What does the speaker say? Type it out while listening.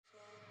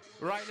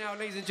Right now,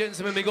 ladies and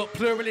gentlemen, we got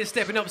Pluralist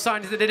stepping up,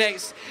 signing to the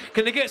dates.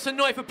 Can they get some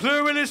noise for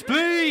Pluralist,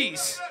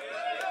 please?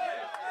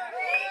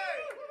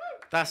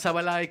 That's how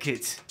I like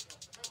it.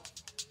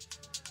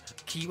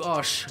 Keep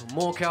Osh,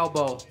 more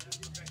Cowbell.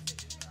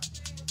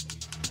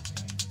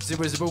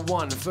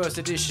 001, first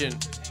edition.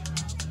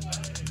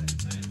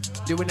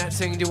 Doing that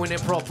thing, doing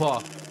it proper.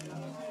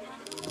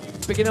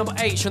 Picking up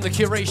H on the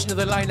curation of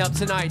the lineup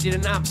tonight. Did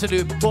an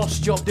absolute boss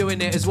job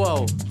doing it as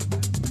well.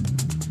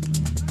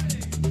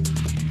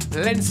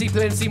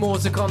 Plenty more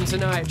to come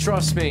tonight,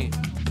 trust me.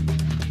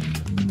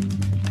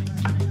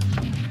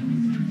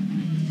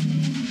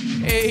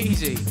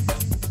 Easy.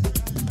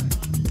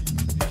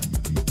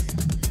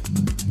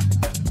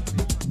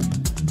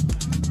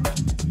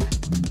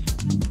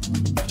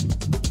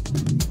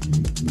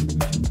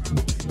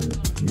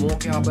 More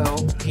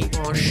Cowbell, keep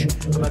Osh.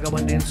 I'm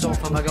going in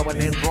soft, I'm going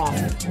in rough.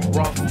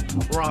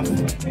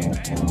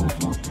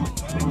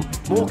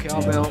 More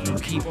Cowbell,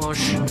 keep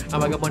Osh.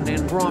 I'm going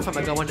in rough,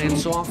 I'm going in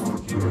soft.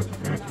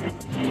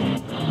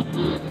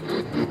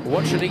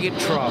 Watch the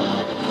intro.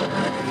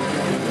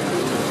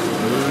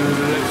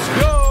 Let's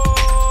go!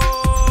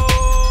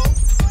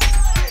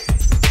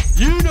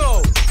 You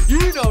know.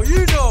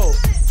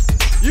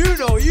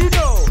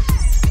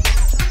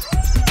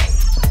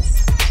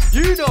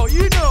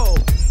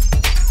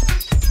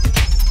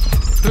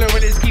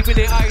 Pluralist keeping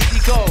it icy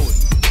cold.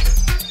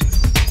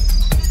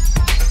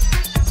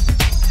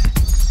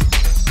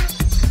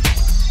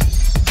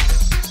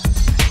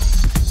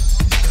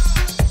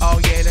 Oh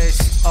yeah, this.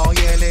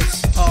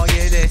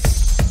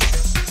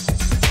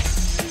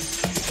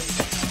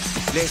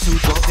 Let's all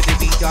jump to the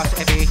beat, that's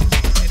heavy.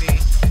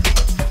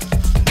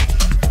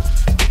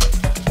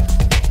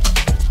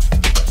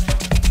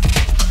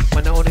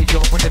 When I only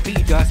jump on the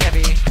beat, that's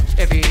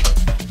heavy.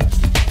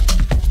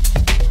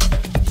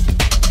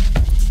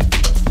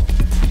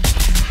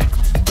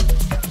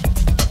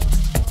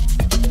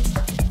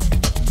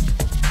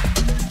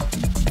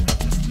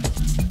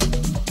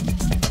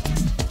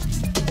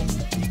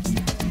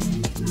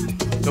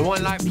 The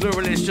one like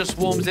Pluralist just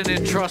warms in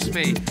and trust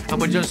me,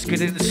 and we're just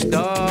getting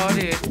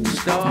started.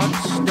 Start.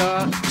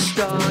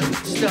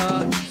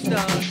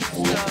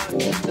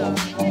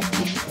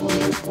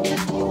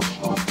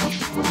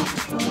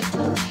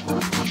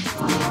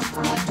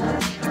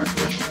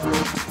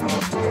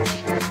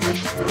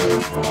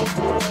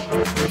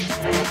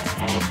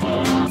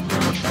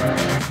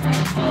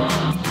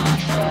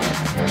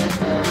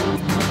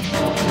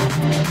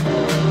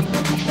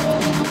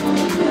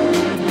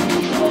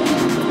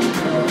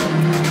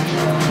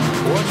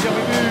 What shall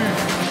we do?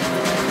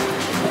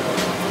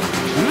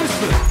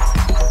 Listen.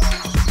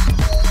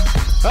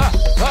 Ha.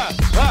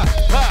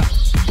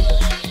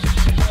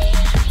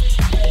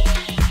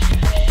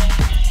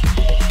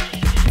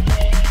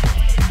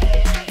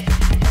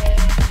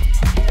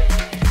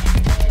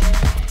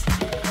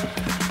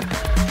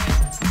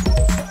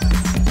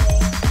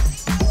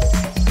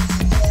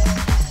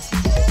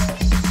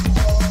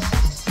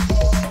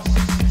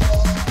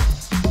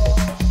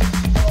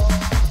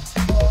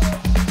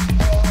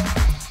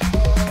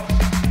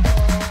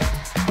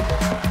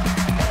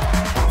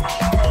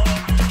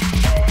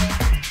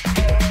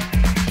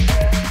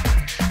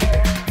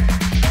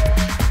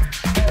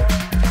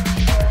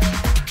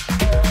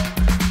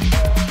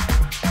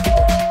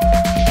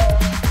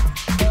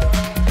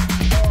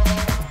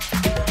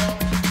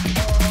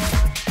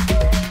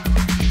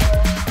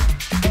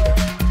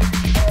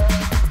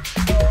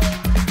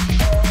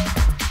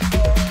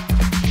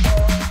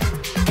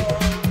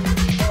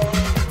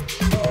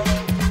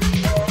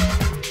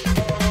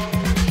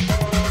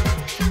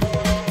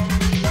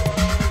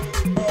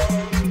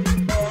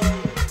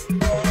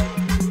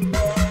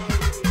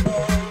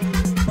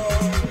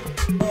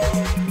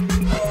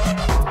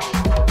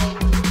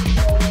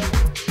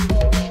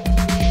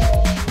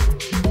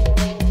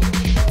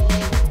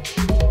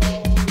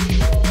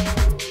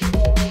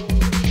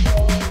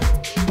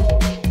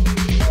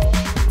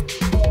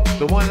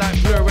 The one like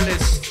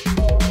Pluralist.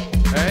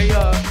 Hey,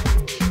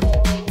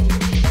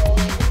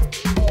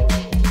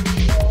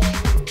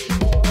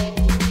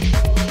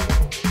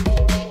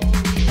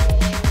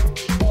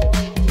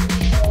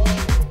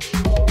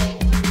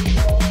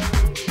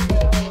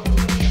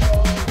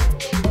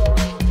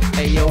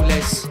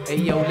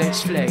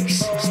 let's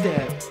flex.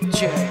 Step,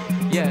 check,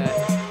 yeah.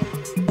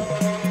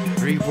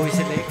 Revoice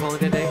and they call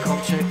and they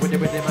come check with the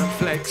rhythm and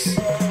flex.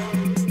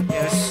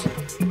 Yes.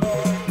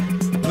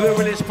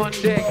 Pluralist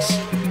Pundex.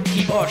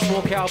 Keep Osh,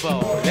 more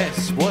Cowbell.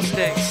 What's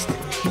next?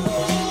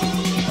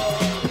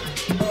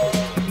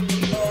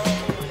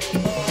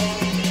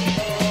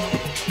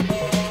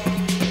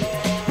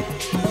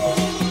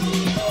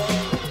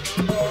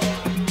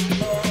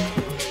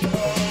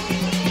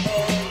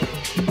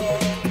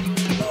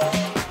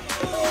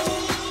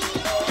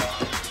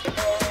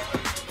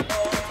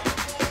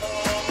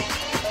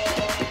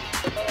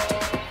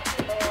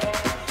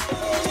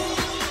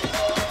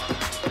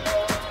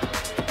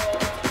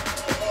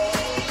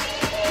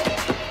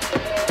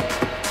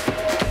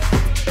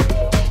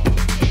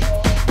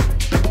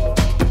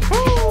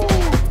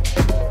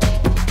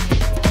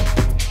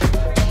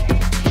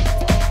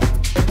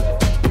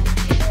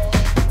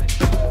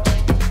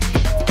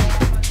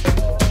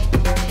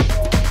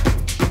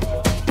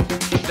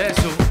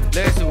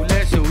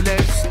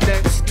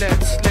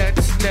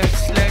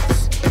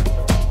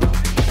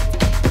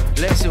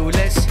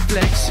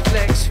 flex,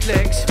 flex,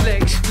 flex,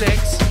 flex,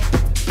 flex.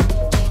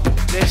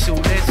 Let's all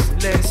let's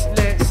go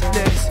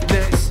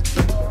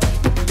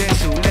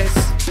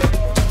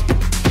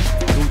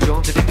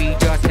jump to the beat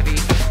just heavy.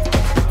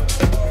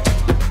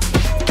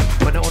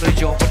 When I wanna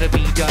jump on the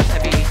beat just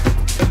heavy.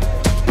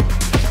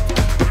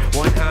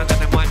 One hand on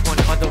the mic, one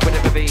other with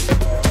a beat.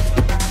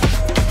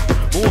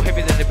 More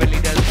heavy than the belly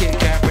does. Kit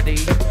Kat ready,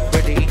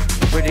 ready,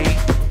 ready.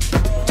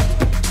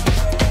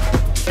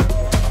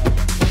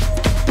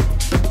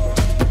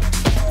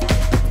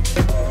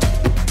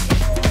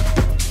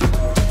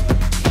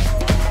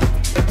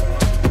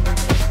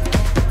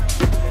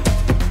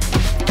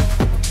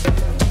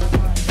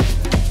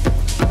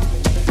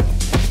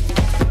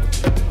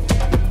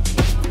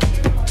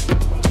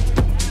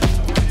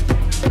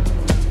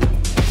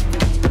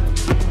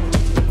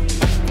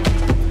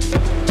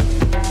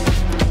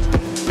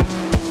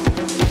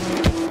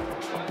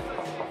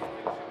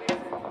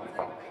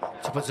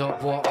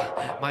 Up what?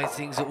 My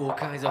things are all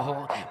kinds of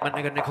hot. Man,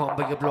 I'm gonna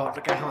combo your block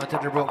like a heart to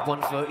the rock.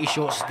 130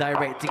 shots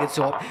direct to the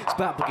top. It's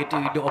about what you do,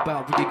 not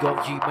about what you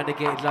got. You man, I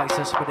get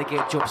license when I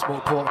get job,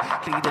 smoke pot.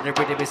 Clean in the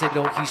rhythm is a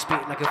low. You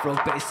spit like a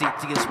frog, better stick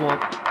to your swamp.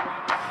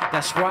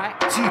 That's right,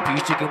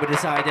 two-piece chicken with the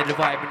side and the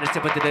vibe. And a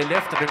step to the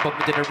left and then bump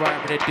to the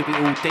right. And I do it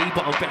all day,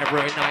 but I'm better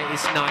at night.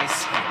 It's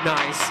nice,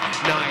 nice,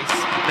 nice,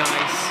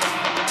 nice.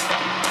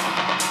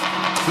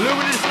 Blue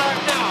in his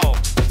life now.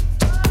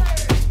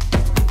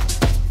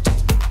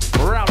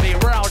 Rowdy,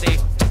 rowdy,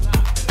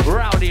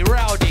 rowdy,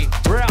 rowdy,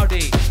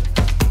 rowdy.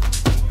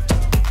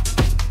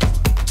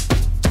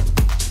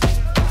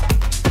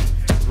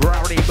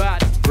 Rowdy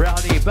bad,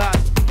 rowdy bad.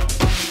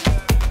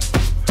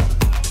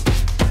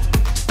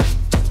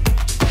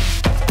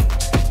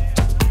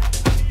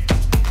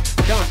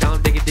 Down,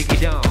 down, diggy, diggy,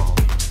 down.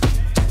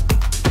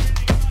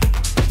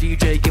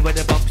 DJ give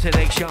it a bump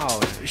selection.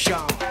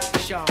 Shout,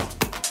 shout.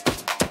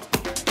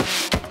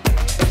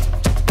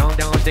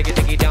 Down, diggy,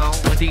 diggy, down.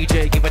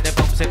 DJ give it a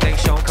bump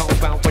selection.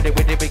 Compound with it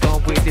when they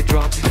go with the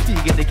drum. You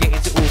gonna get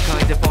into all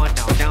kinds of fun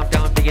now. Down,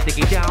 down, diggy,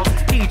 diggy, down.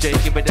 DJ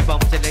give it a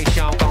bump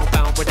selection.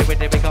 Compound with it when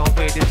they go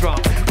with the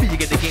drum. You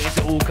gonna get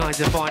into all kinds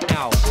of fun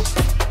now.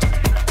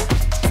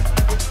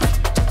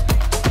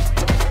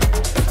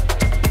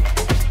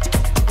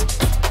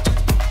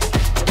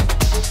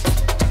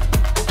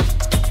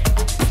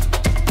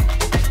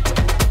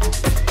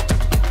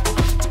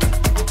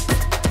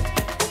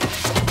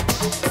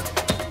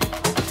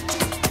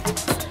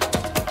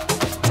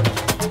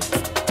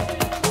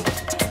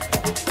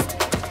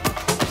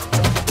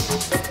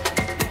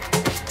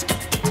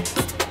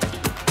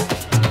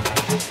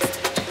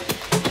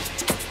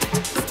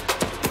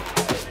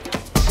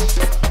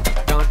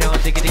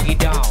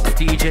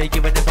 DJ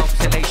giving the bump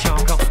selection,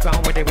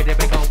 compound with it when they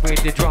go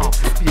with the drum.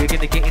 You're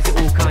gonna get into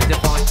all kinds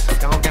of fun.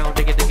 Down, down,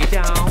 diggy, diggy,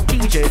 down.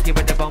 DJ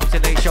giving the bump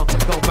selection,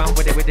 compound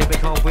with it when they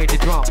go with the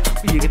drum.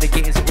 You're gonna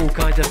get into all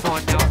kinds of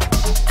fun now.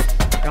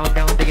 Down,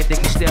 down, diggy,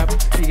 diggy, step.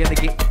 You're gonna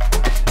get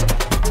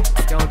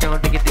down, down,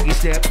 diggy, diggy,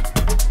 step.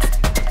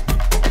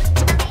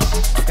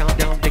 Down,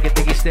 down, diggy,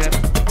 diggy, step.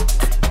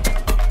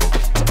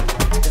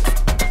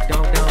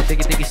 Down, down,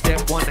 diggy, diggy,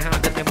 step. One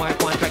hand and then my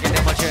one back in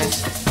my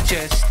chest,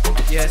 chest,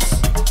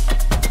 yes.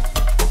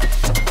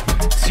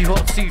 Too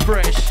hot, too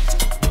fresh.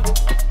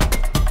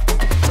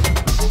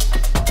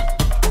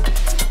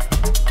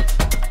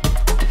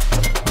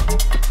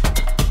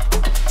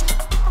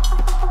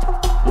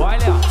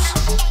 Wild out.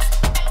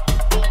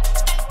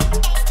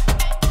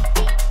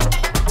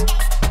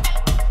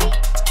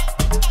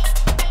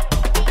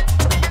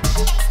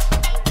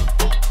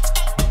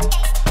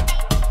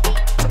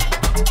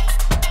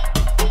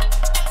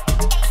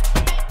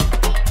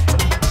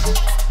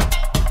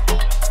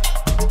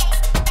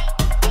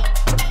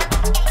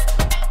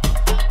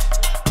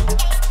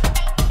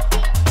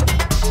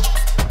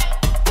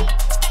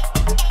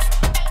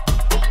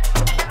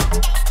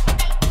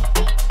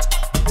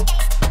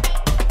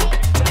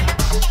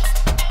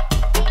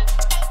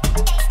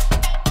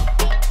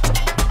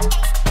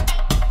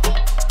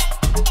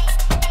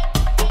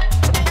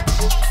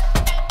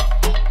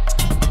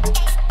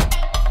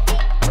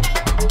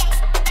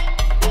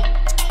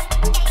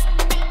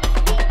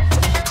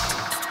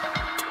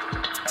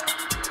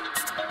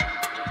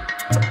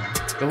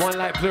 The one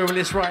like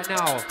Pluralist right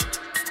now.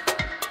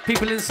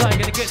 People inside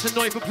gonna get some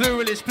noise for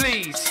Pluralist,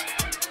 please.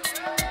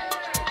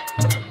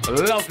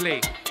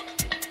 Lovely.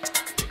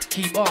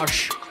 Keep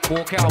Osh.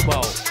 More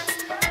Cowbell.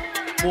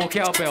 More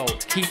Cowbell.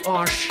 Keep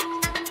Osh.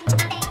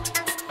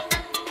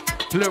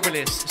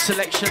 Pluralist.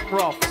 Selection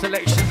rough.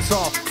 Selection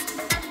soft.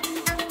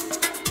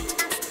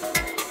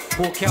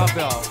 More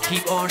Cowbell.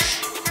 Keep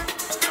Osh.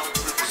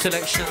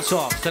 Selection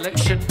soft.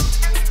 Selection.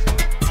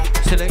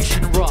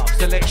 Selection rough.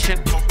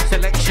 Selection.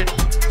 Selection.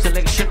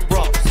 Selection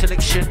rough.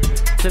 Selection.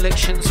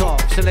 Selection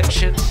soft.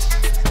 Selection.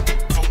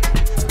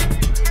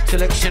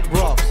 Selection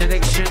rough.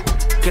 Selection.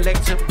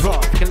 Collect them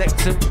rough. Collect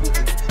them.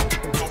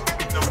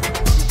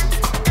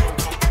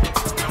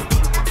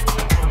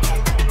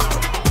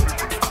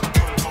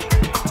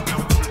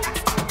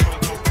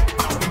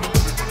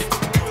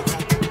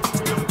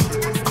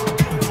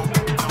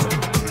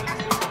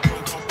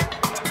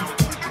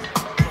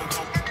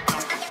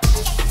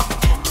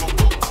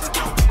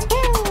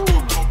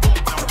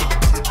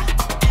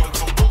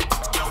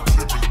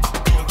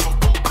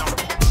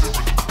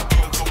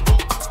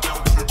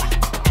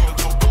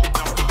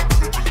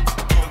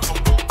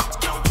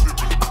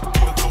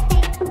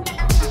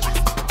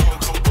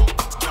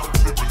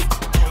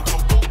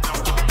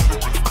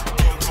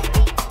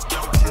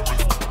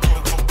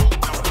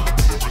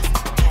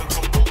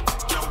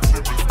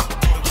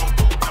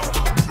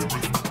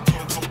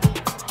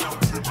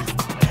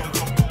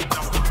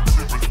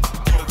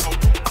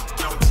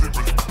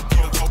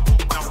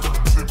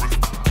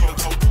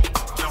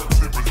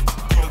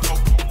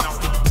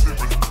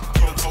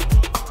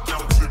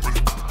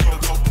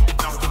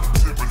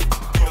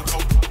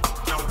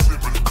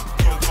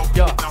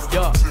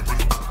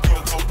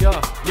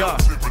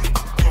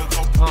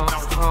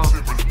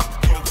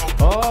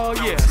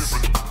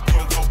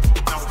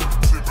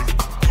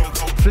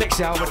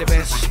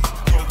 pluralist.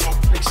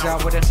 Flicks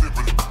out with the,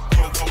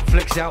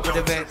 flicks out with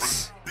the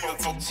vets.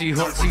 Too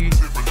hot, too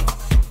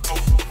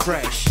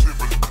fresh.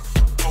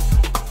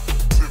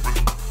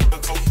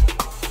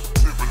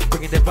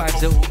 Bringing the vibes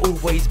that are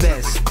always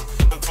best.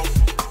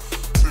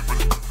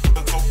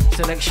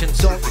 Selection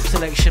soft,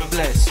 selection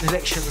blessed.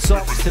 Selection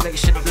soft,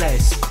 selection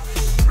blessed.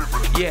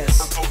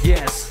 Yes,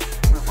 yes.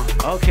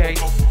 Okay.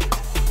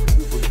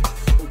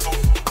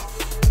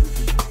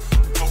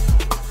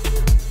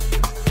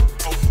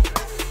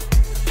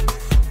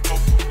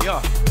 Yeah.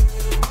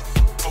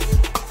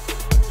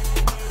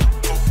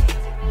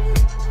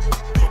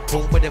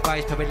 Boom with the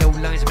vibes, pepper low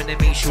lines, man, I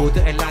make sure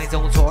that the lines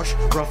don't touch.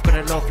 Rough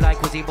gonna love like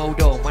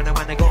Quasimodo. Man,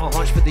 I got a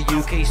hunch for the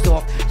UK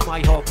stuff. It's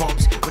my heart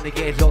pumps when I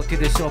get locked to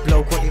the sub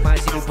low. Quality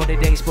might even put the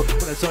days, but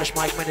when I touch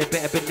mic, man, I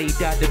better believe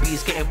that the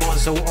beat's getting more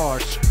so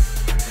harsh.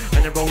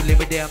 And I'm rolling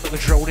with them, I'm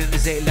controlling the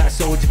zit like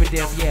soldier for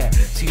them, yeah.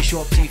 Too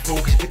sharp, too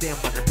focused for them,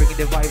 man, I'm bringing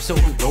the vibe, so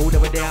we roll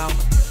over them.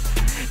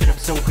 And I'm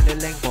soaking the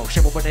lane box,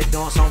 show up when they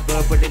dance on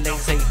verb with the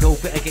lanes, ain't no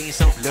fit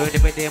against, I'm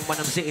learning with them when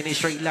I'm sitting in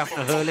straight left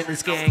and hurling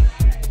this gang.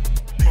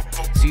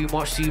 Too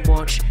much, do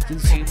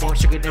too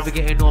much, I can never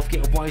get enough,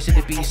 get wise in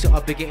the beat, so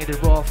I'll be getting the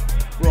rough.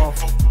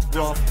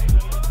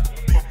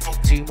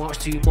 Too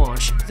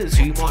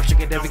much, I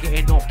can never get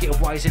enough, get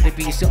wise in the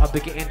beat, so I'll be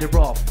getting the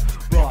rough.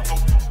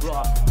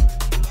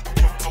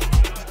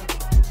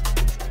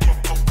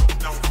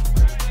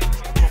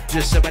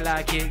 Just so I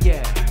like it,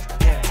 yeah.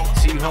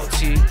 Too hot,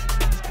 too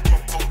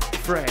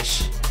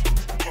fresh.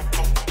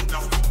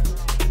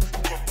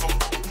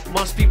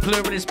 Must be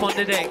pluralist on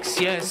the decks,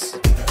 yes.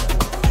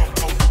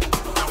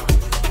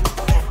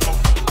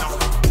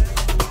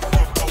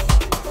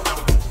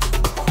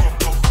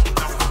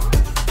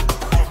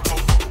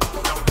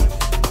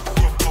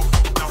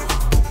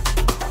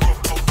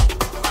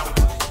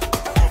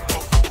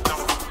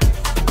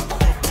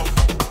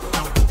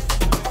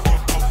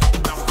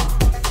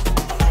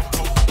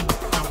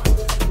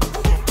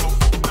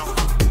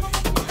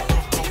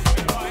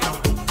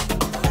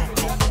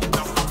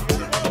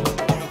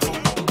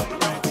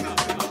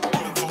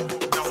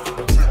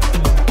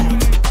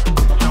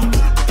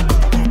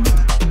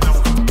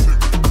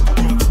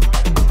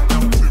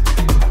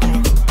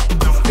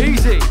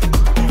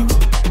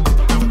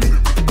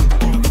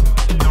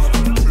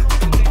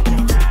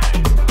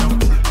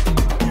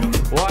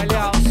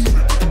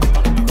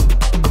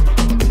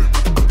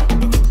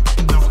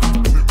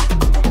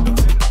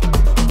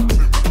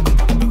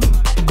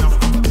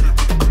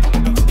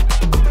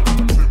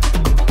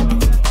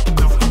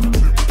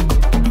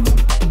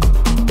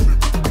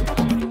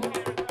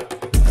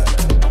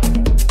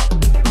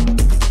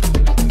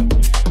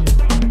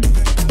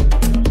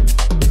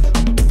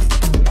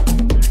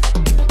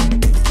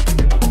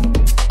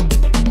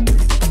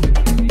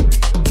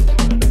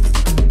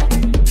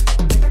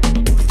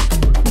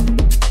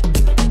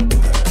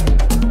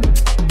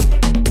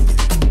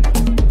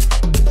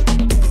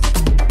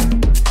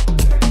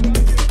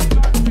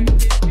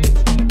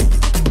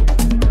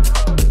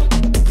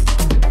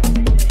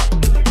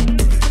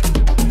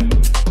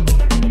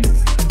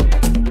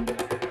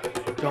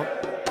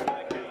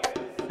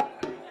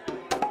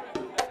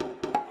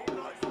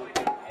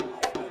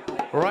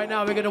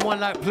 We're gonna one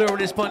like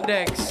pluralist on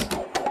decks.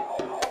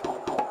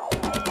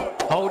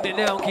 Holding it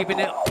down, keeping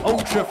it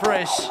ultra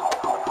fresh.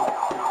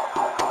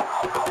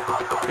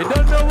 You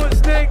don't know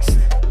what's next?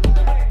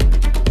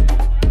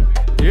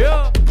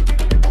 Yeah.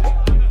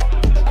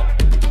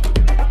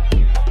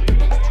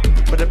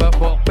 But about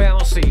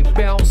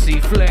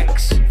bouncy, flex.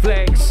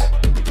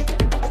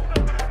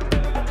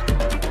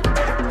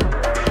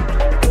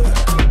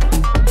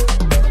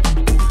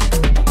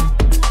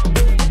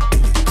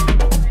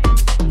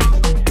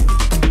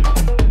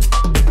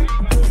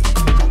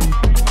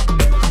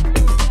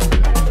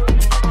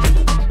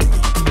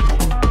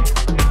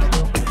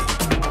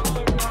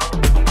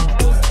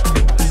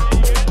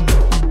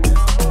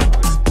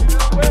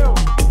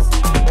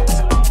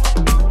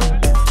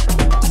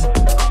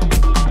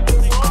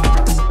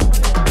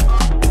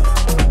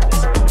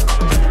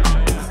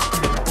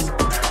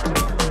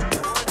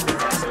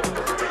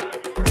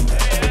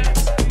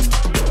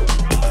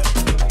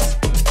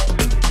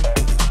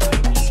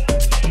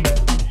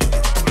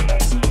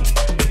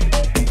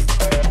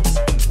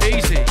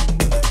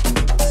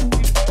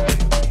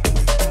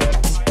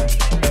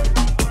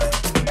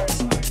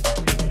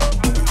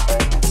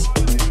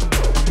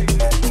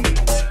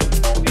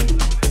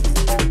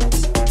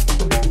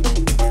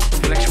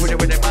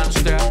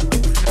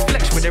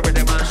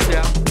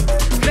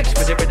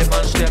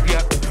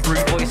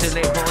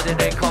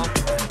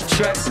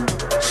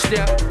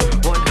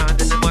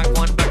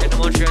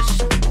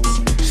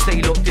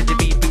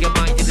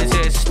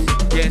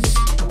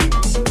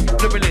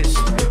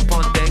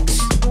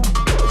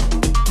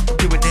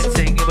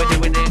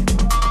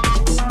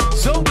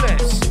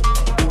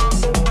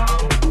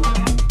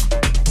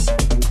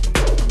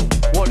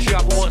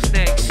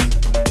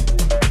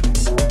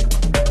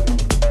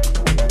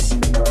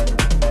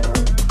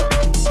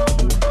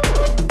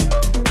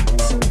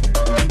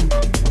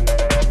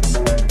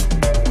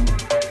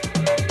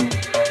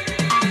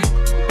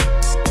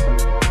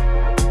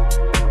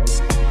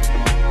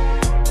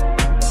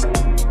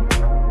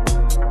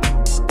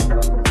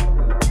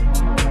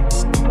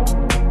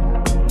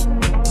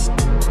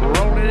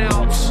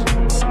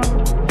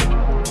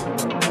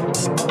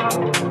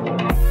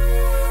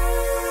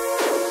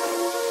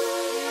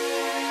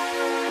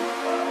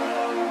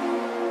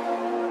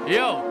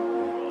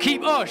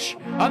 Keep Osh.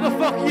 How the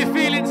fuck are you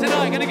feeling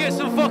tonight? Gonna get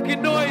some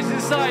fucking noise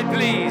inside,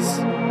 please.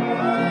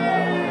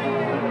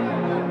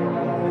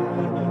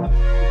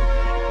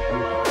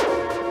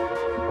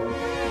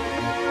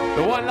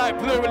 The one like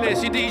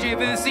Pluralist, your DJ for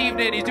this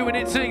evening. He's doing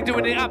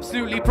it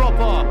absolutely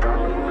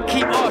proper.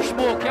 Keep Osh,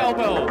 more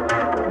Cowbell.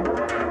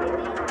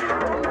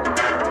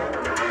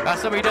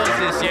 That's how he does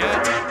this,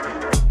 yeah?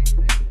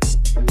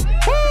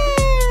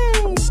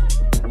 Woo!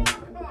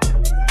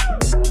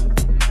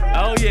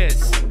 Oh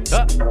yes.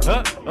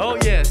 Oh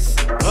yes.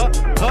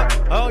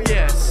 Oh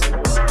yes.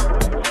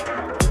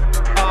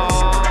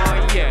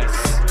 Oh yes.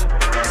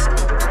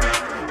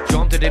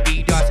 Jump to the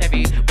beat, that's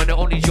heavy. When I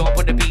only jump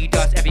on the beat,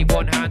 that's heavy.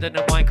 One hand on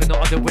the mic and the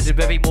other with the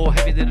very more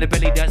heavy than the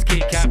belly. That's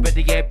Kit Kat,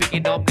 ready, yeah,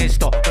 picking up this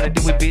stuff. When I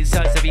do it bits,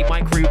 that's heavy.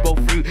 My crew go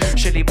through.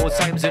 Shelly more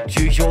times than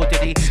two, you're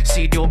deady.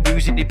 See your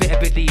moves and you better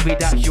believe me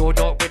that you're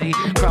not ready.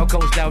 Crowd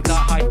goes loud like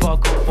Hyde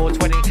Park on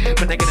 420.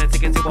 But they're gonna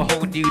take it to a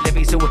whole new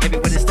level. So heavy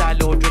with the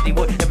style already.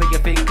 Whatever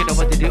you're thinking of,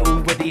 I did it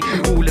already.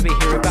 All let me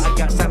hear about it,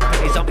 got some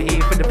pennies. I'm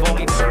here for the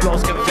party.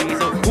 Blast confetti,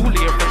 so all of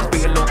your friends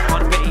be along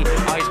on Betty.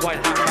 Eyes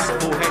wide, hand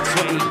back, forehead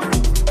sweaty.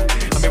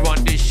 Let me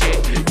run this shit.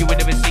 You ain't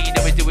never seen,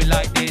 never do it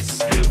like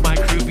this. My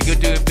crew, we go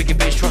doing bigger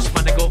bitch. Trust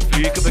man, I got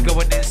through. Could be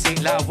going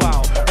insane like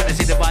wow. When I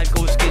see the vibe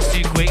goes, gets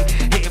too quick.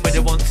 Hit him with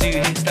the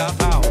 1-2, hit stuff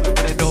out.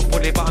 When I don't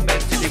put it, but I'm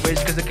mentally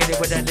rich. Cause I get it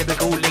with that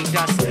lyrical link,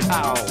 that's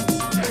out.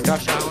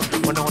 Dash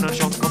out. When I wanna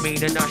shop, call me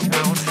the dash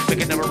out.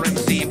 Making never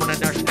MC when I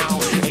dash now.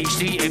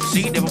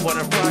 HCMC, never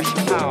wanna rush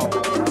out.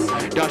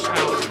 Dash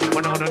out.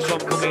 When I wanna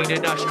shop, call me the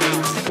dash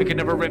now. Making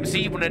never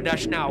MC when I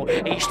dash now.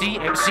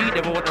 HDMC,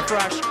 never wanna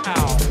rush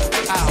out.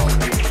 Out.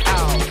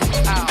 Out.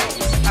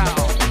 Out.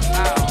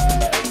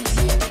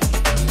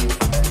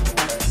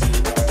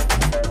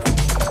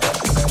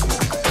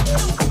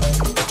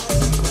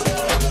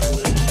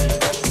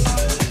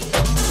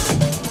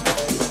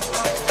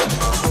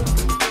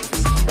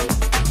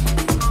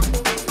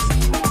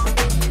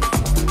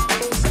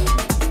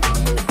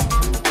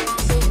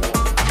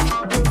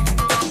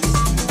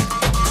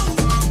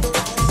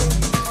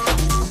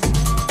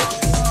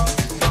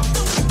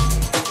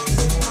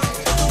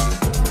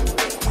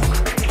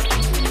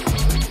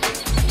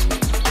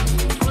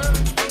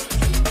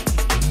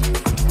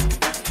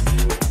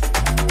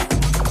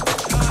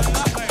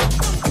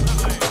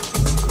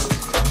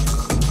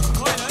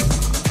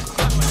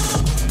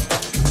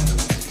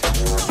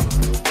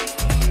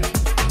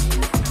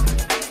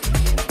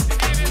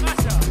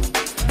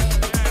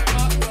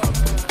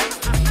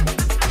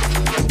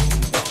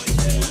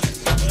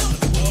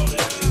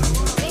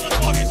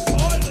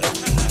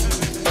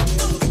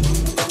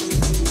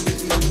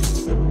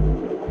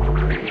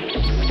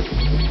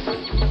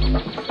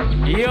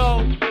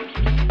 Yo,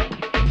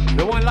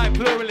 the one like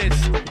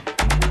Pluralist.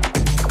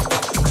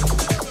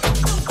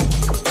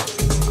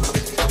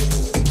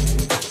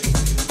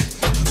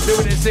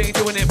 Doing it sing,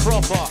 doing it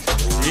proper.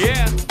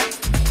 Yeah.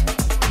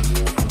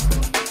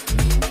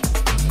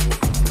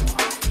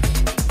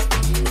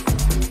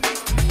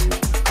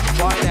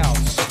 Wild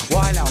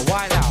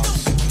out.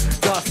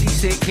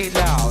 Darcy's thinking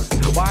loud.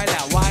 Wild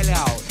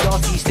out.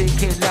 Darcy's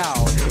thinking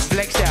loud.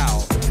 Flex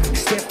out.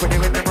 Step with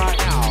it in the right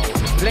now.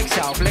 Flex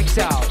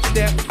out.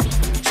 Step.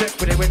 Check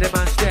with it with the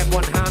man. Step.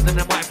 One hand on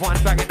the mic, one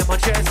bag into my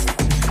chest.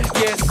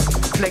 Yes.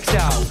 Flex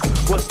out.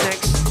 What's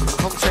next?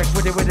 Come check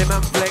with it with the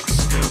man. Flex.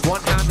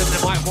 One hand on the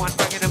mic, one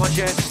bag into my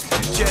chest.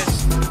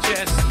 Chest.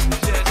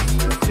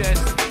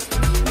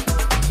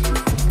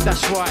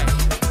 That's right.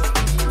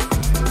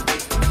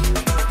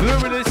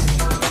 Pluralist.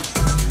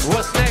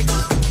 What's next?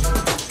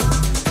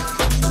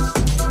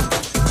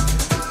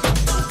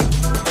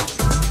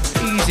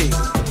 Easy.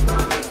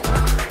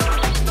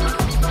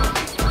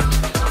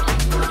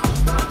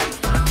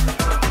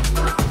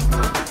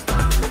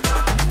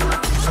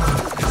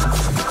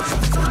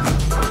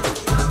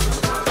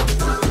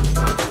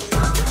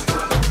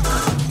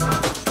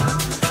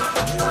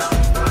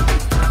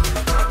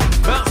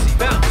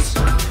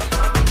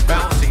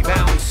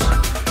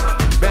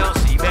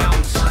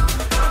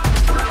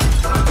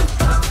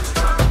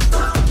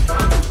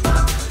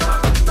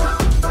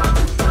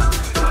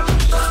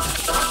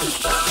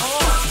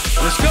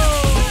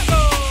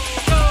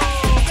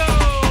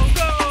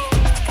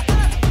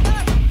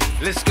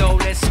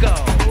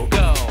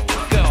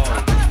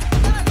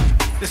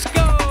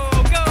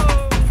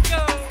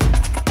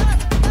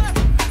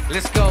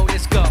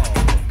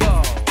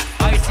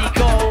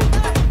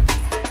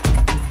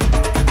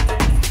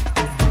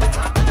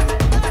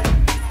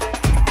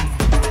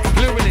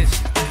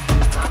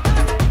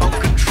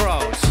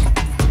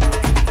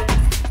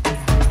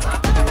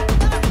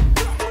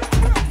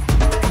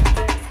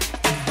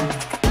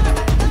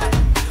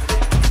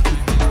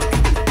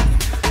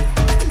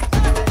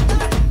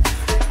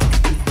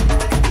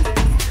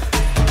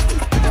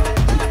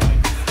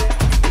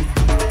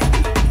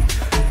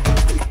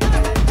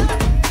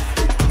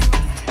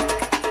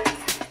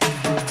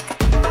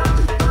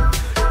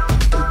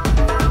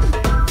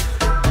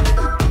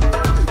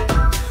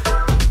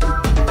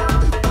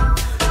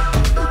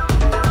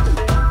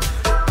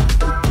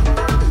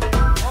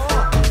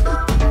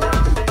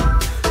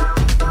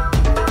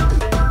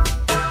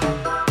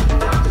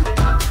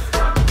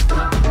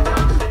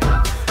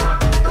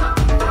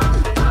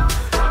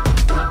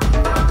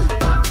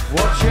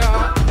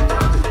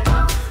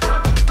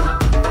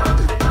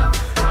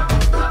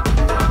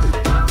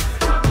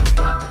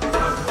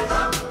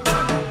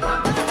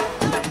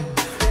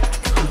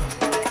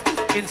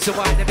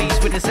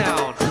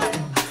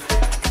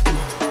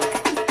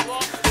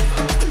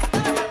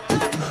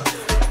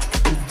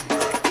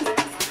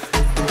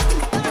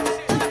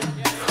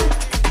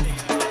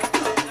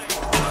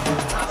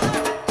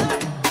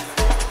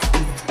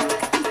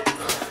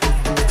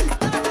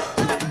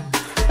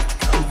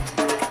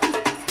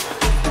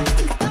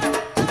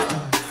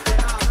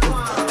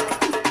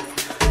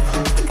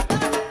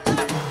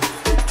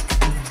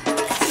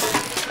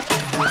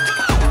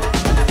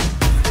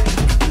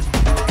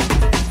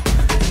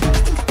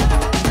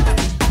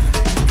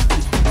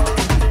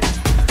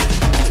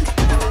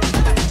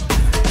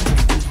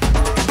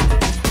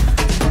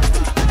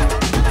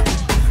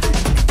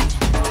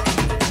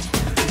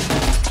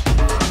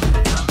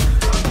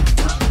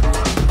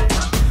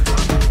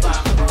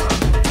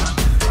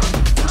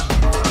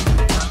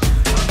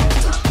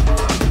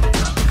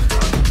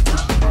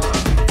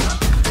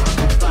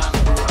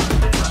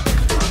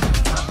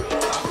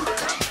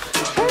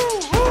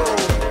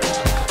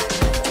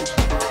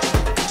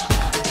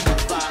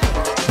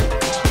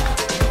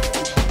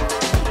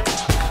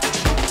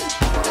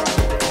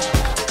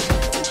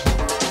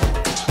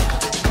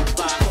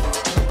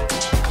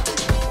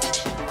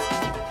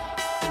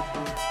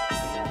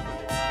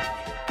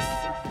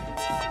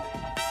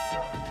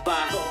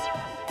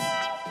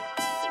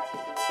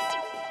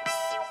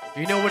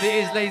 You know what it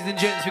is, ladies and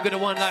gents. We're gonna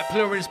one like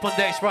Pluralist on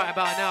decks right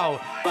about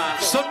now.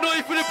 Some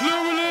noise for the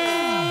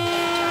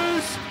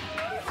Pluralist!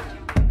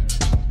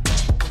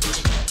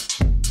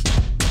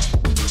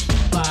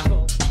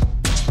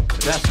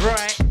 That's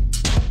right.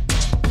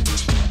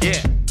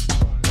 Yeah.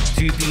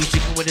 2B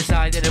chicken with the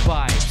side of the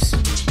vibes.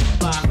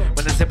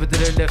 When I step it to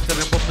the left and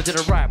I bump it to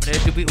the right, but I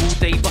do it all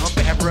day, but I'm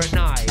better at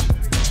night.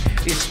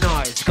 It's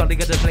nice, gotta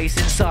get the place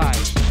inside.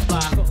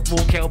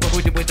 More Cowbell,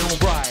 we're doing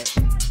alright.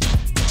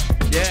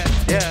 Yeah,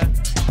 yeah.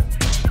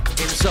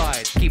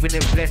 Inside, keeping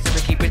it blessed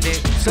and keeping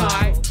it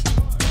tight.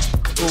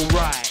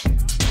 Alright.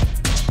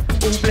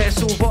 All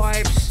blessed, all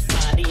vibes.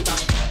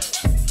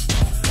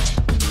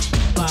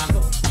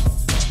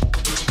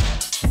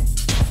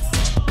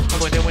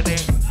 Am I doing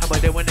it? Am I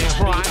doing it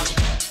right?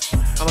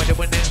 Am I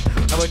doing it?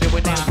 Am I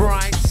doing it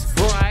right?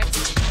 Right.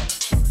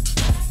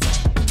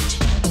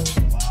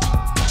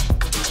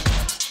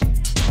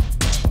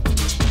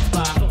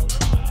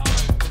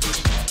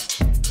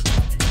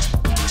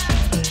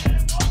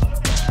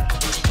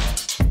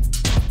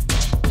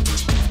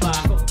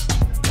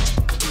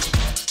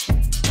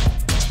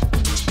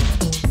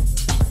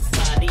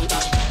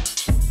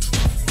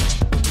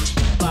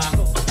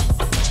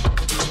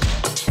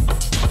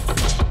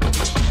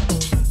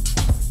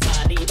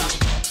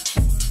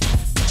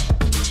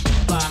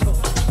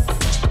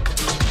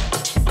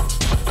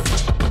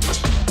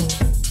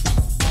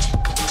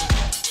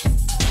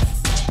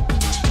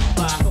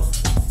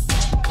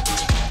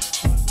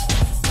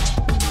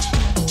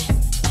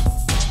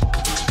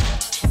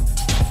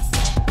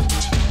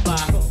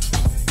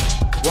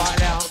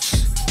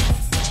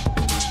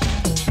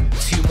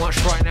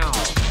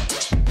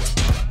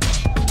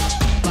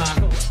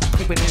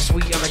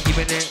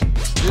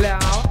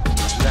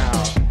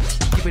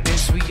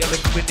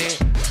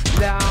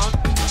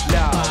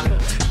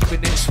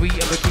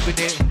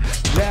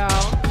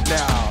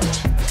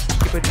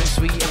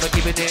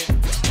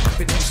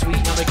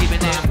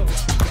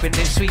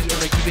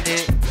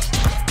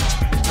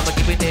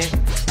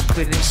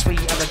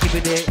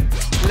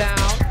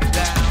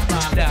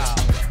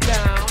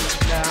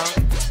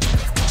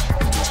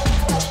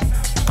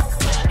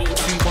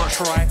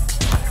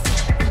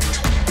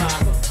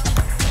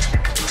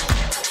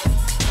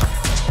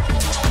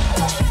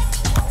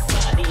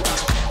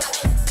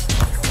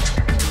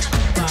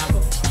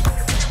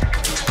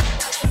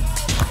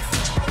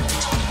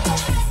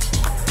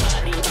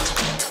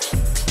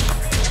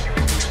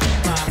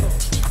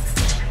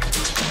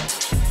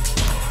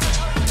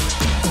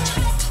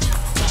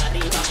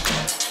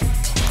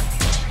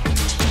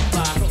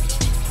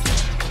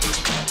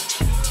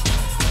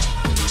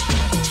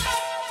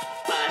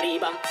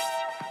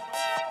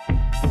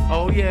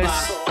 Oh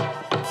yes.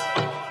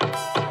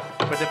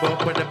 With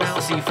the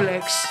bouncy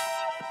flex.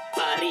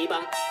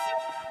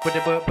 With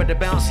the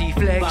bouncy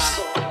flex.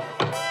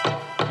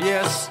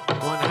 Yes.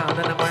 One hand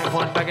and a mic,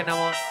 one bag and a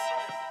one.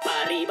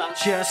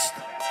 Chest.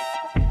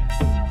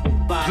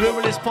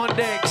 Pluralist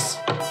Pondex.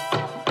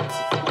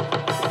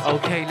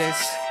 Okay,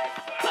 let's.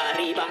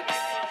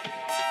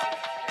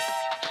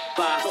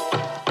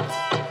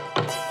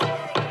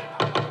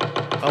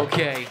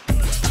 Okay.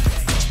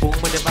 Boom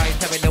with the vibe,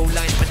 having no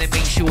lines, man,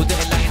 make sure that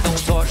the lines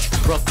don't touch.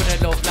 Rock with the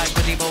love like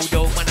with the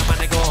modo, man,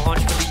 I go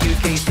hunch for the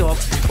UK stop.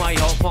 My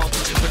heart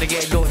pumps when I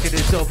get low to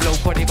the sub, low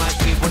body might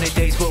sleep on the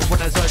days, but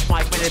when I touch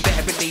mic, man, I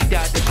better believe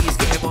that the beats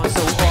get him on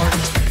so hard.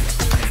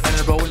 And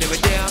I'm rolling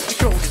it down,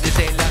 controlling this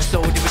ain't like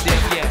so, do it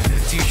down, yeah.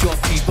 Too short,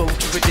 too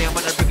focused, but down,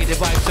 man, I'm bringing the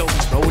vibe, so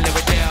rolling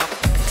it down.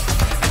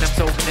 And I'm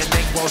soaking the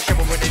length while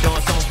shivering the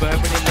dance on,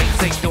 burning the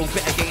length, ain't no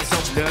better game, so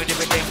I'm learning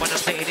it then when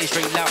I'm saying it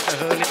straight loud, I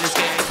heard in this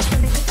game.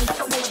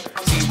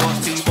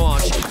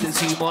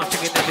 Too much, I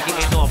can never get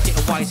enough.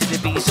 Getting wise to the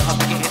beat, so I'm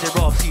getting it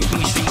off. To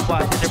be street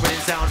wide, and the red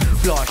sound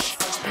flush.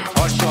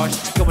 Hush,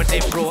 hush, going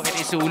in raw, and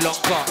it's all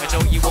long cut. I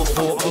know you want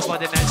more, I'm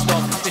about to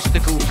stop.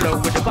 Mystical flow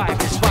with the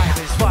vibe is vibe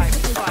is vibe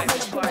is vibe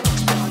is vibe.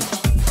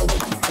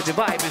 With the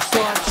vibe is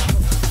touch.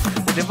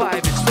 With the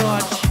vibe is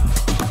touch.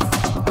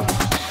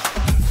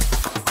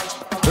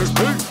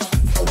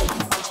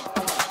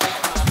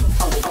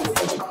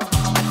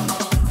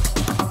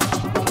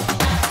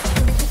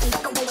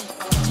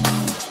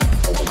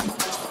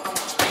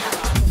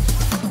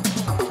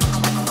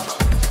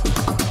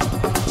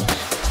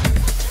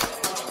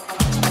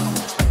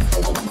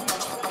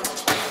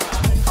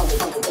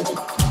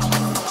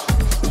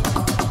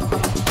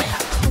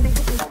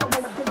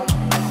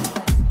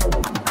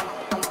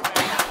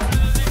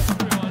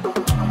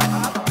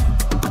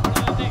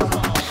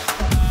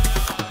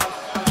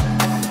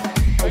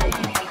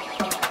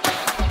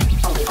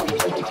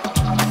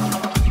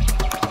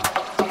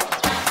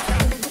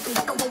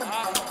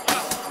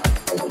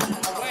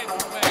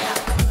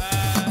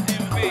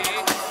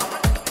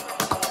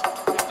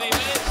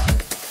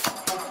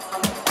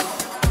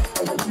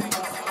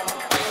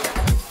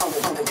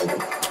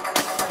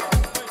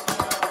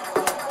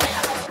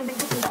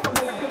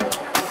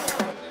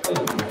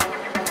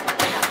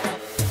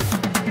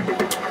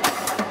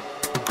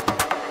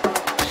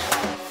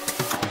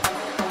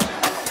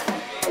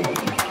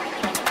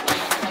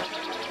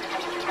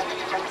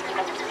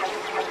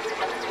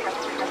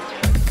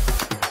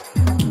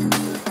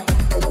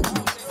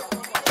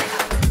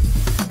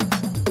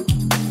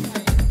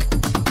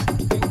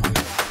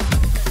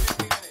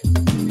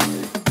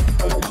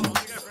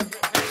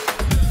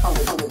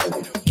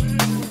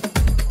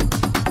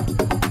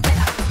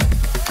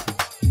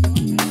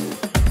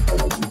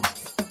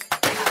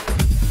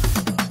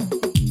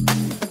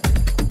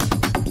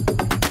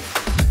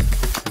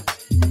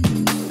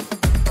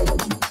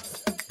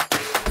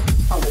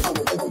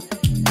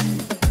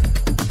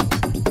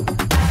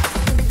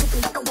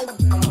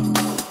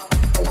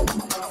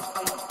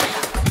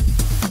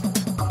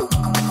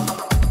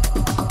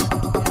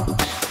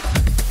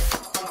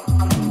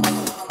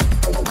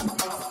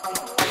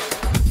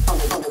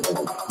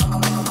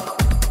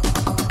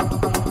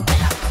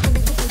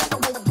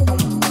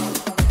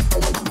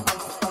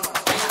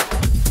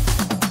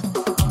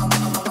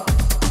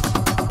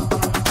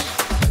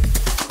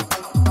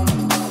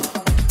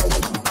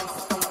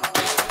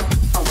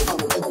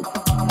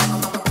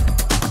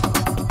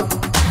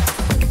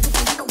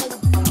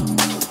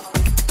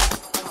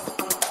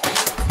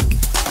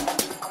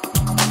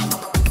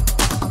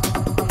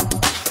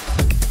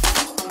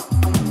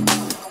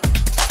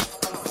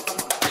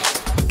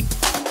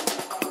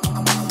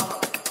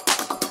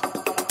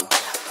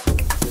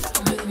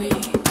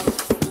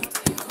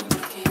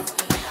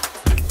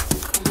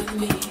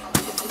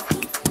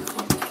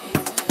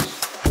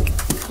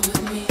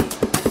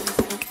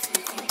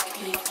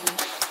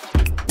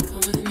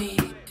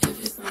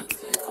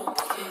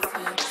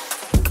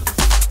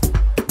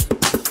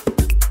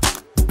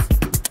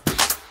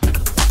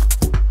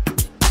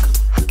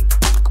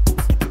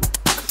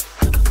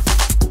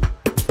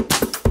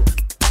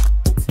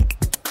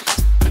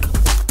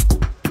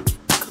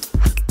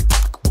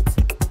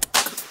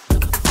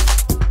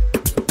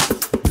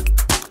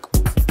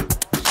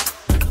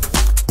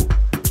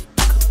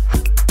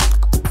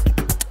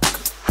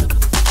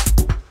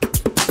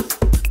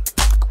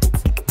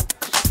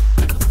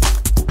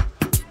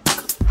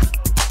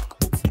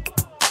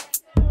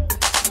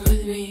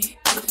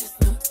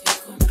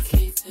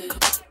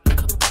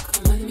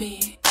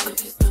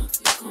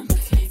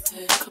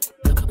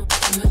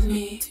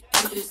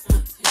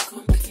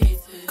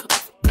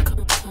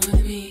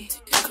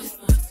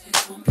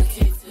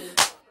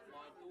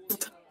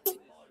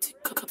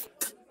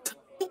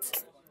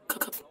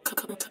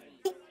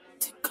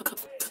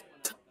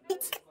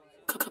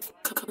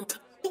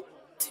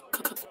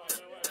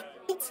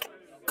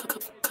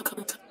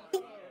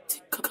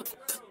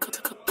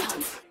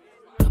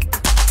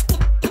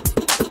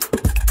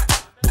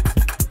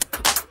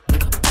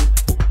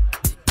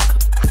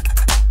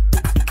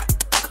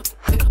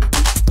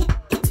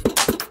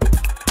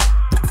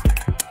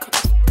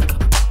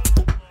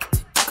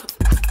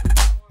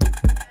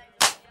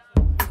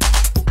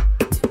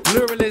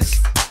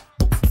 Pluralist,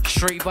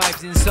 straight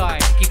vibes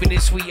inside. Keeping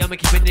it sweet, I'm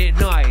keeping it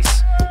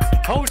nice.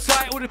 Hold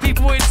tight, all the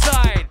people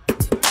inside.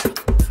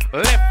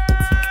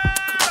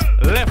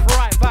 Left,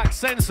 right, back,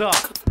 center.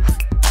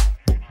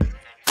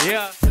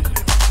 Yeah.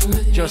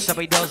 Just how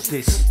he does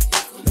this.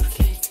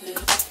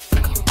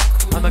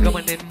 I'm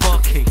going in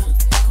marking.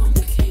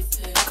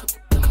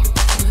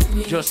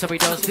 Just how he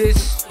does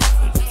this.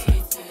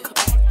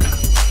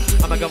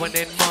 I'm going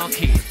in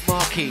marky.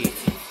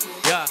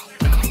 Yeah.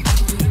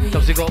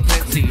 Dubs we got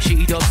plenty.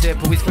 Shitty dubs there,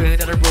 always filling out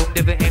the room,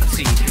 never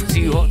empty.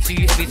 Too hot,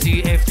 too heavy,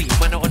 too hefty.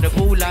 Man out on the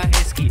ball like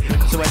Esky.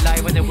 So I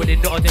lie when they're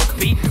winning, not on their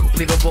feet.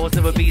 Flavor balls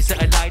never be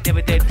set alive,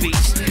 never dead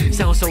beats.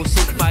 Sound so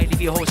sick, might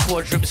leave your whole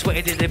squadron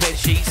sweating in the bed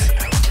sheets.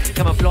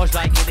 Camouflage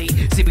like Gilly,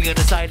 see me on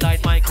the sideline,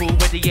 Michael,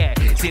 ready, yeah.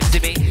 Seems to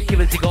me, give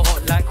it to go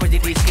hot like when they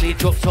skilly.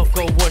 Drop top,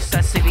 go watch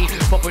that silly.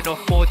 Popping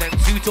off more than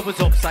 2 top and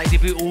top side.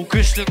 If it all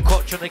cushion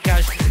coach on the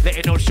cash,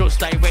 letting no shots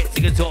direct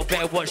to the top.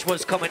 Better watch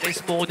what's coming,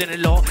 it's more than a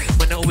lot.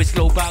 When I always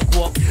slow back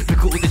walk, look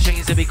at all the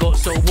chains that we got,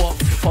 so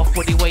what? Off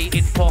body weight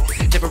in pop,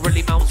 never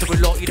really mount to a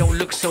lot, you don't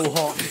look so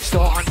hot.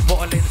 Start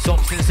unbottling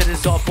tops instead of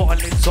start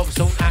bottling tops.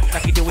 Don't act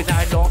like you do with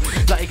that a lot,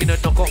 like you're gonna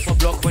knock off my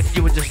block when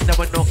you would just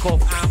never knock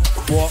off.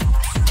 What?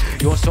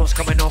 Your sauce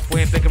coming off,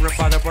 we're bigger and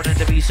farther, running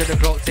the beast of the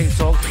clock,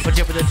 TikTok. But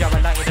you with the jar,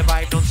 like in the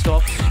vibe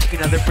non-stop.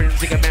 Kicking out the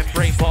prints, like a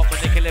membrane pop. When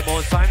they kill it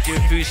more time, do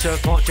food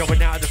serve hot,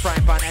 jumping out of the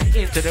frying pan and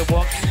into the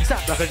wok.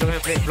 Snap like a dog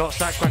and flip flop,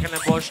 start crackling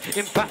and bosh.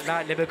 Impact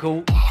like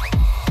lyrical.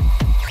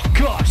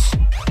 Gosh.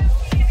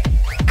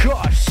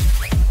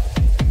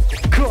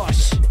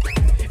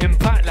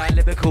 Impact like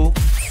lyrical.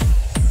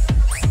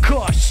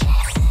 Gosh.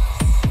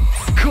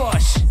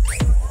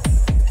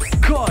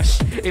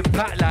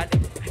 Impact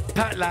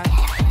like.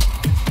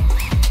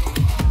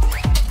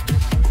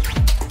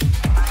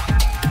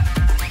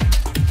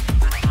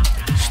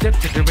 Step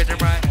to the rhythm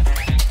right,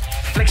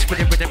 flex with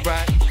the rhythm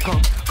right,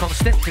 come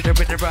step to the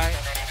rhythm right,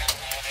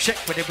 check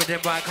with the rhythm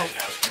right, come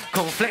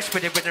flex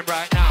with the rhythm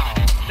right now.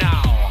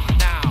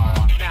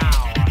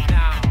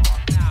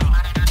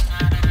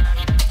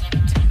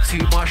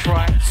 Too much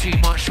right,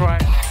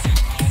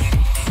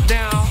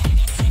 now,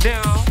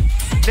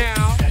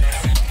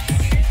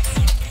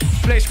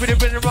 flex with the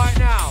rhythm right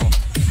now.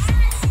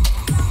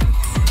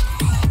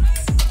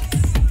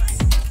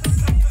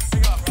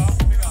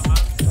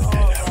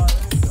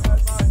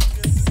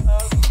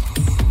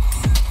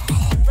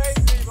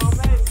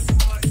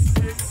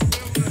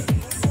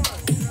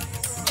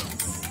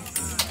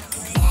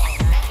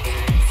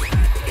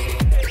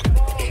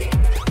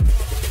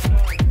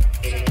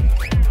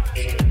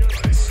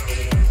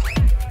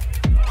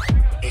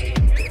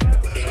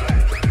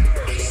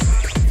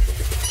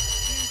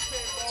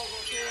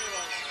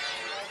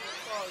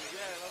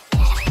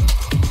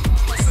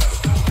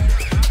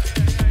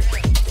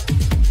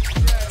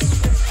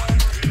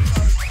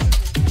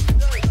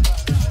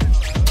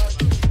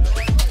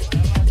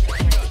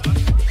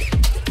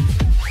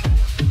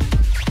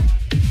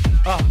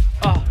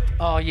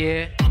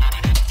 Yeah.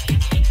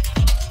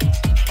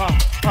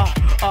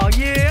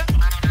 Yeah.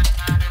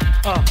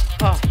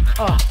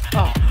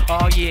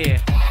 Yeah.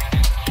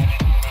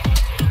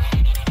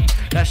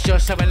 That's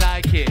just how we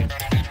like it.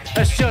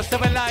 That's just how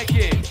we like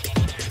it.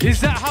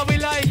 Is that how we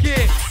like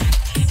it?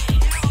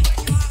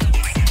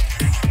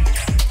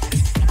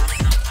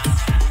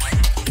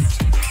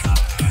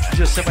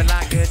 Just how I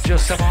like it.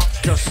 Just how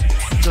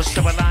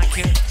I like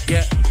it.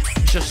 Yeah.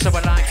 Just how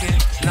I like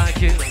it.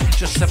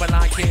 Just how I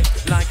like it.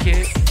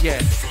 Yeah.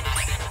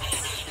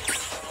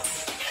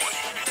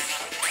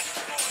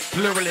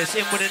 Pluralist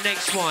in with the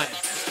next one.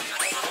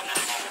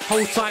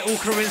 Hold tight, all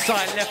crew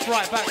inside. Left,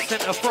 right, back,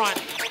 centre, front.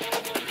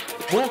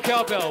 More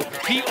cowbell,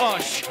 keep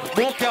ush.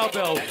 More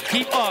cowbell,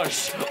 keep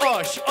ush.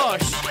 Ush.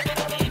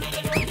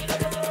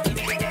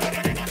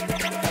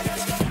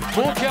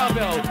 More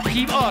cowbell,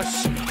 keep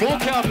ush. More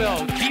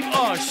cowbell, keep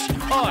ush.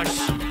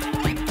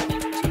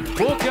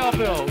 More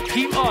cowbell,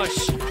 keep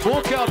ush.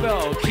 More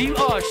cowbell, keep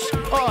ush.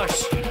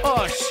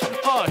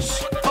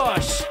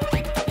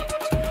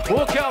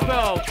 More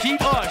cowbell,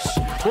 keep ush.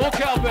 More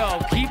cowbell,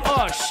 keep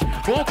ush.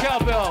 More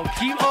cowbell,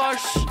 keep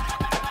ush.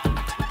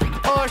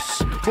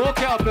 More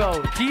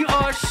cowbell, keep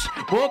ush.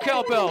 More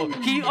cowbell,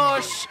 keep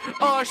ush.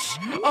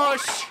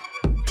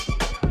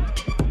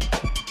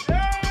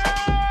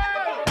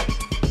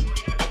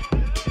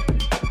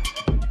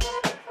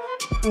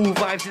 All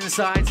vibes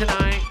inside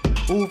tonight.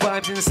 All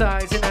vibes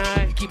inside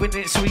tonight. Keeping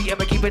it sweet,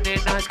 I'm keeping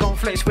it nice. Gon'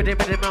 flex with it,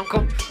 man,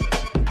 come.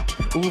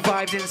 All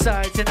vibes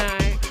inside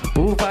tonight.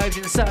 All vibes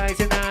inside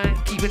tonight.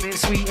 Keeping it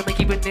sweet, I'm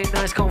keeping it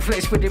nice. Gon'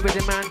 flex with it,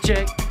 man.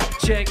 Check.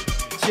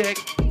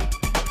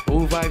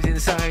 All vibes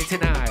inside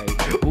tonight.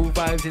 All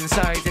vibes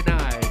inside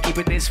tonight.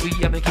 Keeping it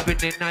sweet, I'm keeping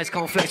it nice.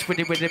 Gon' flex with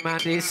it, man.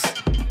 This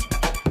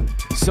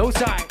so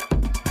tight.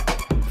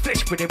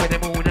 Flex with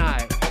it all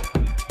night.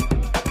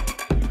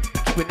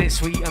 Keeping it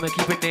sweet, I'm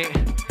keeping it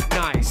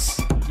nice.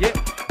 Yep.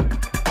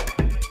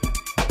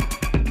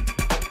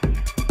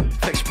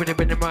 Flex with it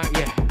right,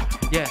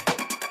 yeah.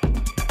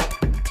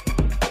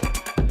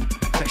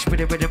 Flex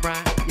with it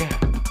right, yeah.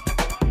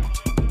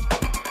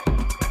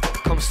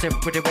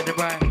 step with it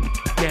right.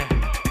 Yeah.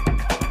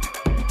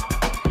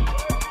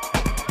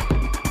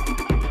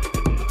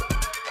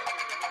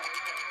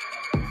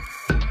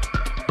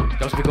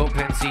 Those we got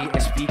plenty,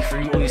 SP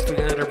crew, always doing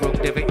another room,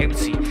 never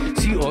empty.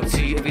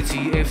 CRT,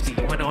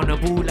 FT, when on a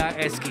ball like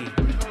Esky.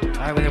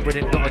 I went with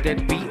it, not a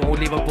dead beat, or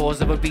live a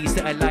balls of a beast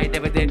that I lie,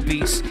 never dead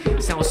beats.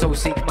 Sound so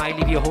sick, might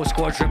leave your whole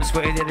squadron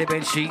sweating in the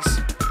bed sheets.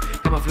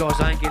 Camouflage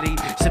angly,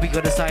 so we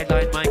got a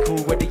sideline, mind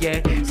cool with the yeah.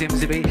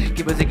 Zimzibi,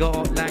 give us a go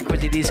up like when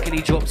it is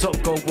skinny drop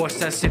top, go watch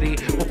that city.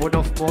 Up one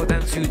off more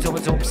than two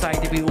top side,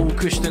 they be all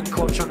cushion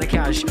coach on the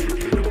cash.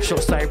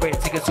 Shots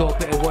direct, tickets up,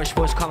 better watch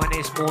what's coming,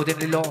 it's more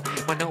than a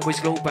lot. Man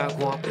always low back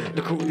one.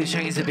 Look at all the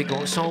chains that we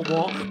got, so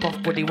what?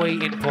 Puff body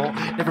waiting pot,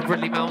 never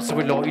really mounts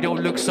to a lot. You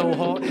don't look so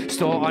hot,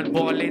 start on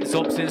boiling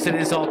substance, and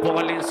it's all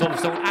boiling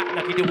substance. Don't act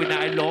like you're doing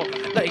that a lot,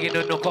 like you're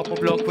gonna knock off a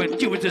block when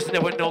you would just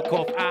never knock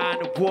off.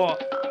 And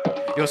what?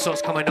 Your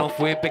socks coming off,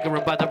 we're bigger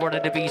and better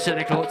running the beach and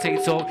the clock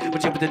takes off.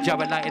 Watch it with the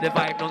jab and lighting the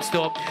vibe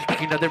non-stop.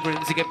 Kicking other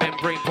rooms to get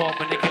membrane pop,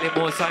 and they're killing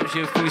more times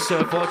you free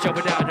surf or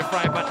jumping out of the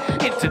fry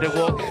pan into the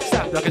walk.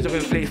 Snap like it's a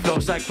flip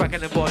flops like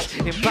cracking and Bosch.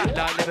 Impact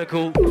like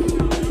Liverpool.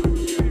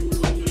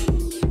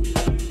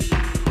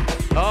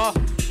 Oh.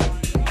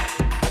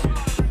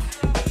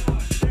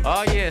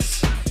 Oh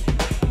yes.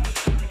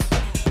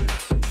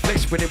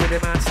 Flex with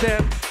it man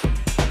step.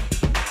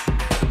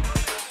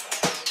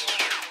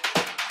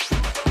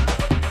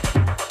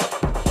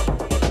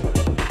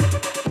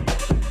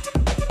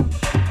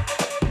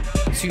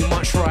 Too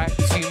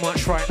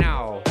much right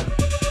now.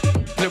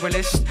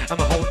 Pluralist, I'm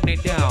holding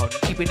it down.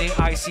 Keeping it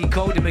icy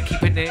cold and we're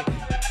keeping it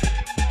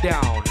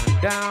down,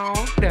 down,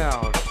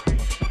 down.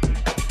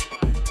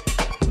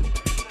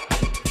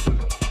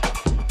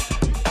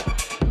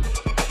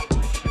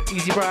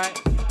 Easy bright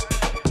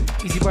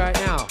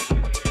now.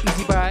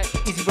 Easy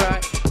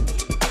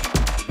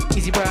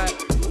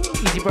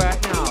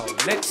bright now.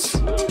 Let's.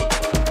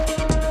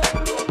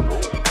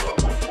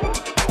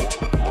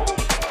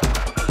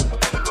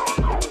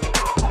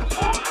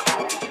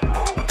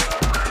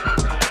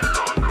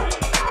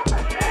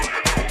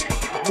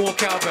 More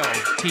cowbell,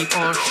 keep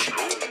osh.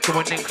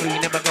 Going in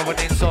clean, never going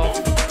in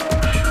soft.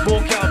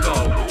 More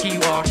cowbell,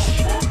 keep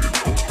osh.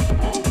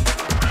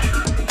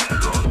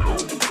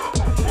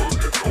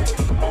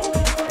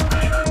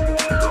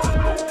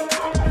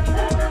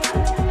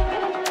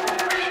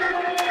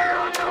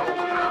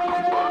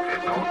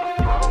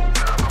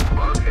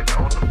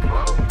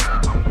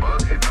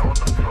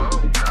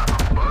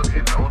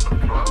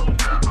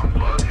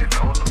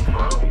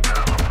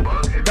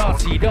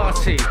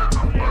 Darcy.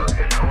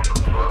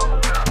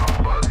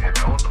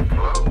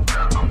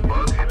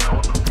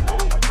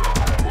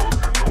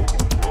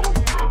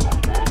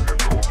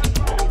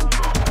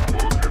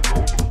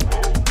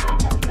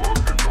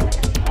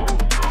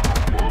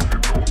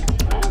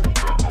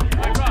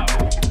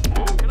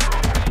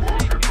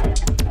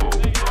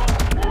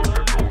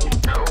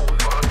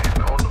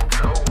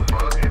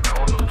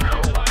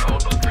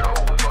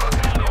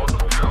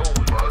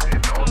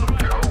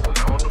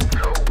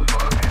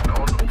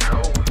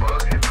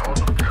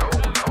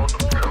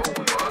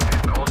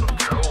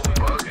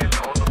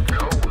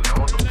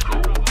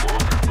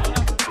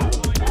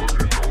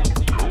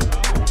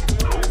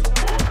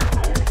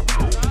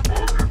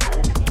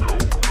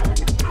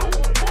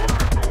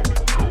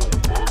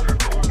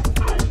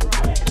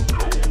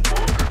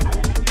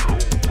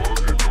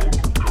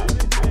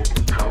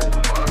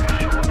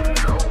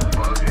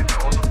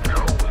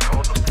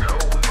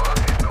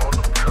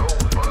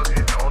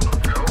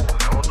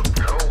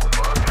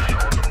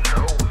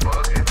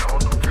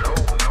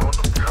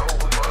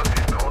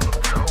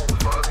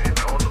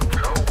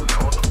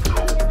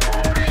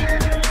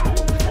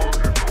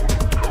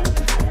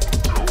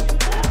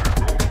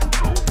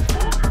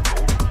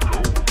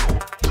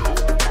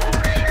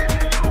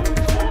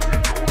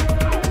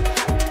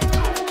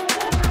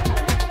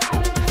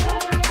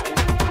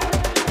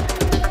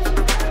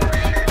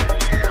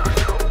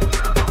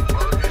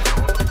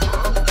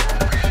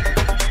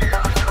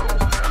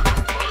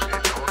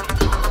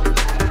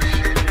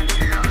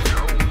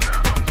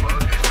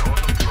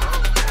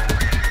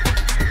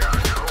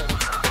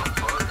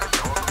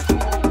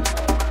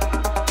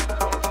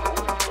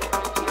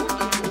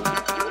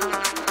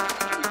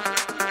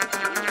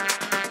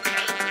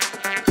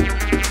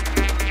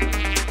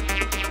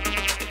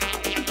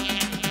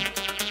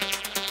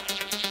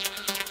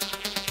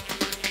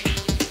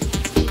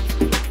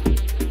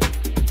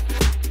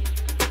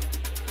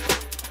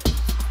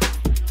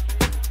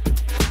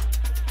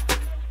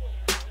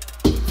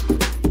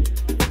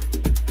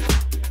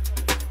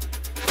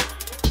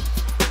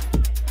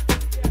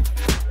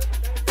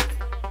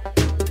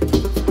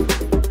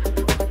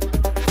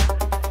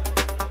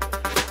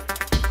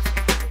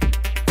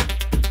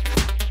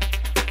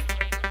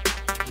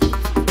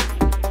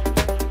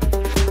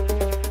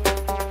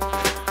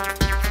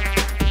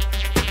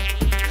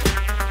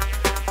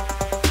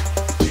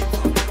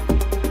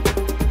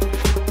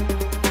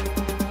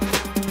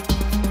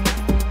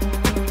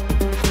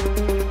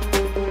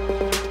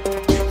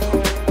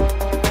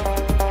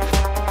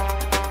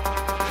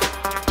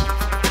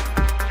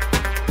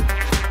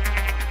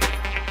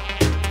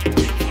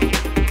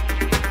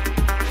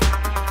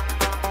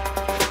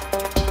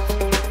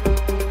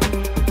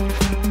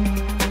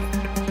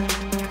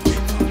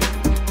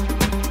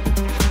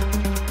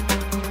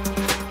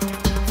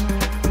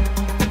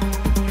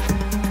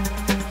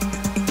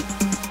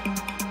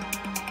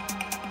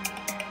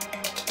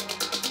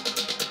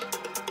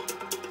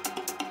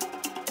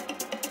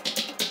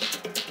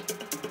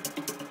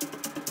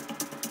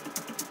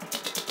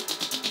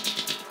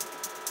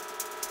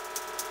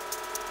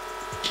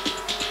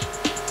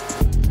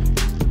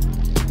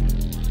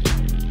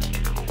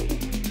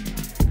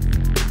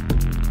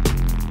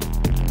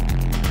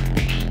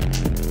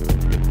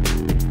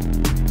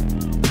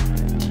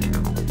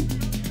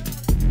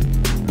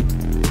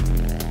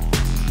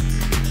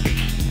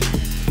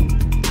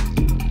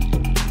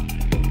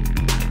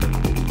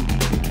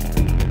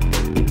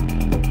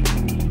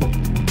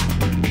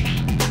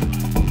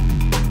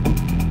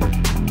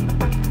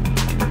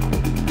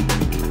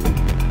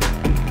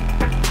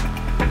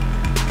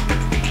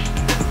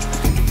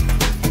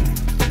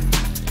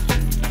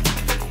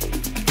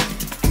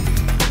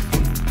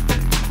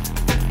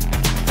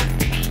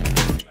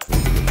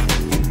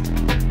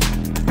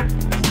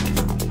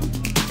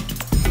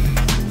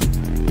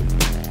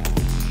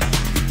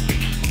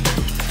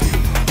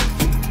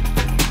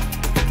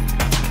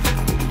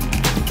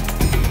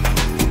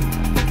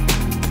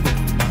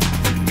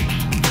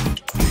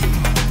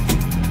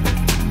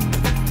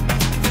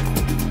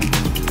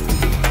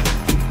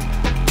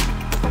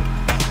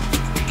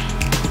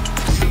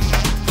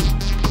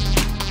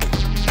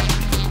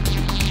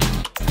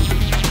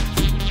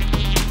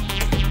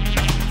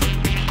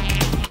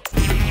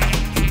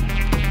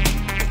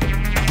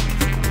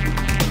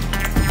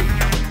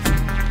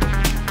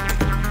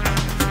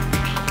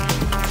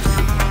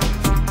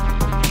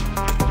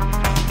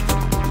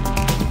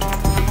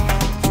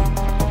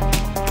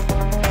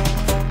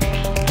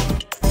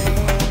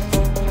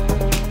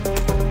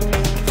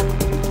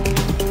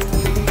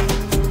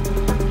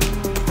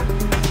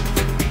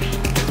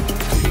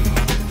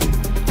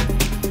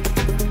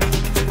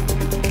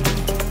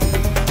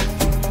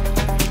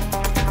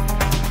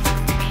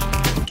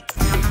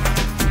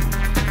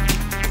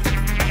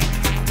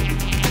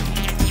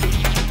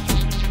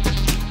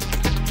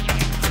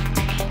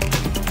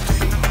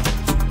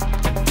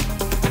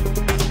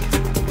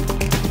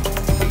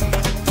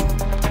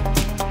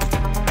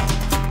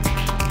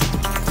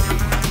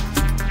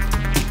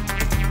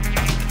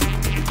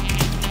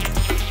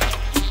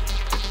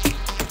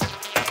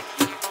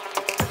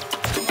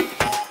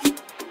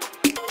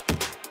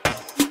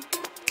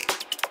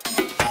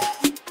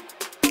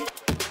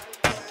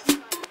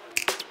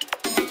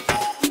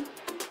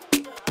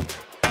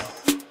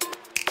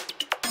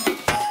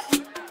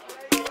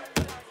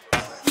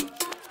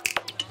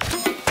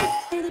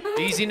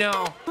 Easy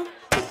now.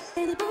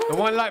 The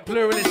one like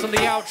Pluralist on the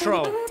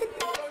outro.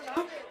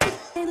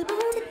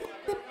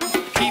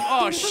 Keep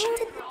Osh.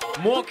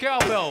 More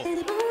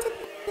Cowbell.